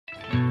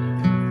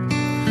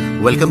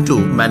Welcome to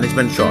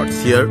Management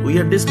Shorts. Here we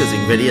are discussing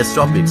various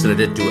topics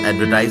related to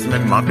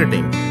advertisement,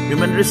 marketing,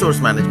 human resource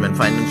management,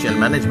 financial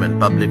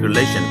management, public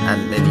relation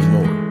and many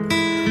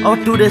more.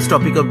 Our today's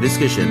topic of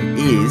discussion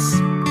is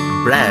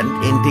brand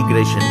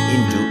integration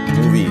into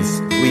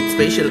movies with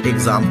special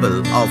example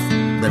of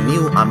the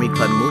new Amir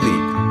Khan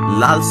movie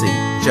Lal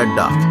Singh,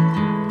 Chaddha.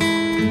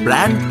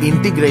 Brand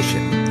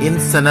integration in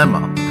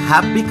cinema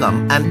have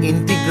become an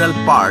integral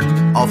part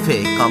of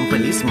a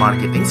company's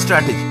marketing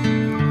strategy.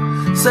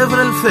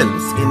 Several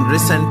films in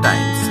recent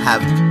times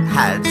have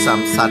had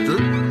some subtle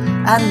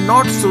and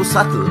not so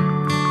subtle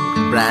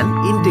brand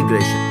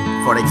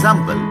integration. For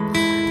example,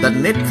 the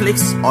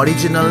Netflix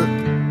original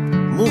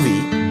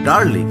movie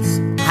Darlings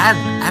had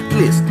at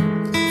least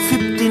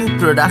 15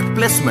 product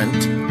placement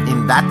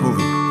in that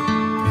movie.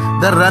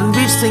 The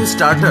Ranveer Singh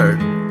starter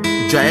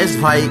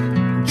Jayesh Bhai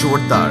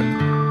Jordar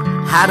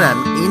had an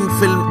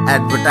in-film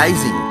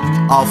advertising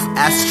of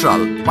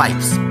Astral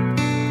pipes.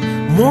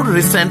 More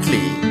recently,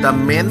 the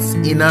men's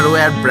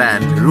innerwear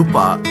brand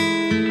Rupa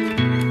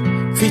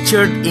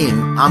featured in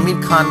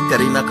Amir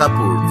Khan-Kareena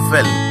Kapoor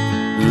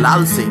film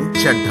Lal Singh,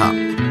 Chaddha.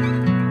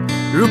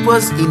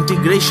 Rupa's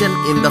integration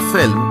in the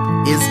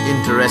film is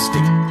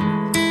interesting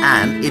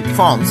and it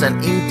forms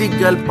an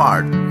integral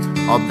part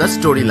of the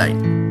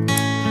storyline.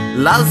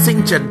 Lal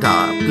Singh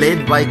Chaddha,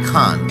 played by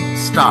Khan,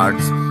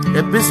 starts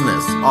a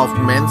business of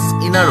men's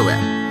innerwear.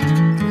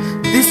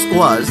 This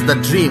was the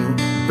dream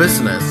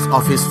business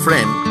of his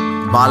friend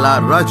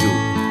Bala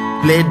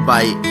Raju, played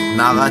by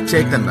Naga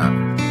Chaitanya,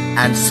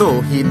 and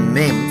so he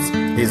names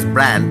his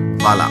brand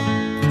Bala.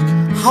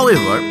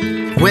 However,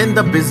 when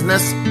the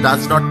business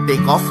does not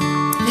take off,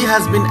 he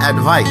has been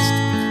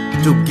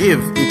advised to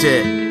give it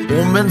a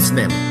woman's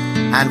name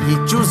and he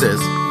chooses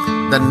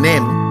the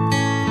name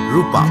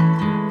Rupa.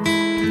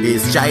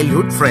 His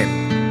childhood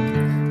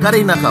friend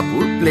Kareena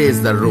Kapoor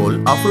plays the role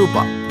of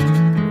Rupa.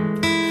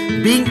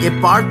 Being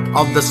a part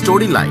of the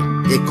storyline,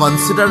 a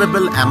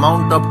considerable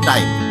amount of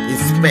time is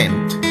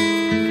spent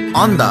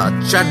on the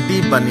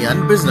Chaddi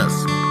Banyan business.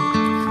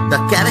 The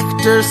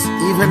characters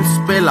even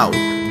spell out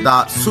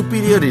the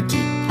superiority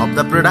of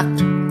the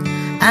product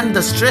and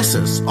the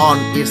stresses on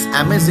its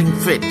amazing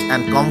fit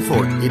and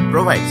comfort it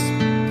provides.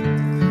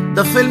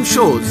 The film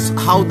shows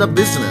how the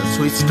business,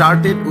 which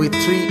started with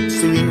 3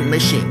 sewing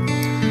machines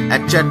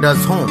at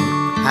Chaddha's home,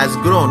 has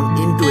grown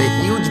into a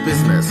huge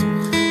business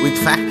with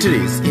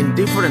factories in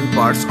different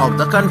parts of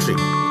the country.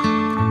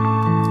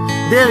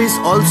 There is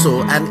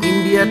also an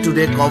India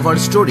Today cover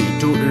story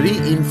to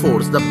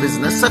reinforce the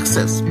business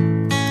success.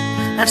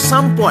 At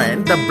some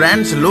point, the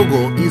brand's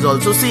logo is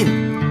also seen.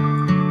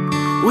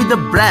 With the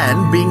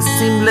brand being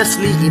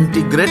seamlessly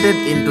integrated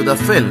into the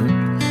film,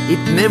 it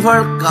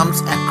never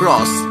comes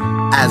across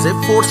as a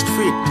forced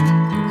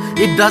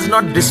fit. It does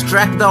not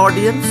distract the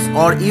audience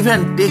or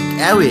even take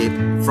away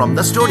from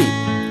the story,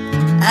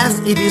 as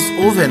it is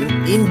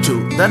woven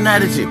into the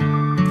narrative.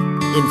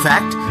 In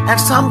fact, at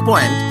some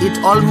point,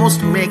 it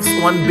almost makes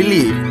one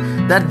believe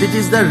that this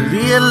is the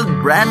real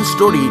brand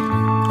story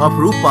of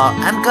Rupa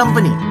and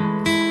company.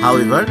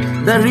 However,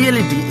 the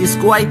reality is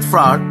quite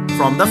far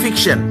from the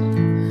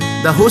fiction.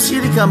 The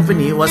Hoshieri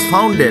company was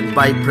founded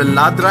by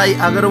Prahlad Rai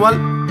Agarwal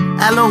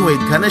along with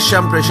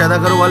Ghanesham Prasad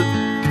Agarwal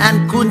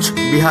and Kunj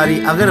Bihari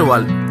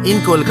Agarwal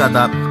in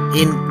Kolkata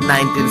in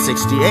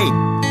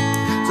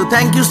 1968. So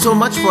thank you so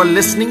much for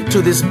listening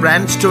to this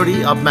brand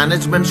story of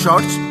Management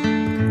Shorts.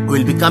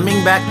 We'll be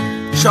coming back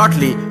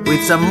shortly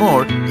with some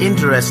more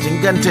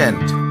interesting content.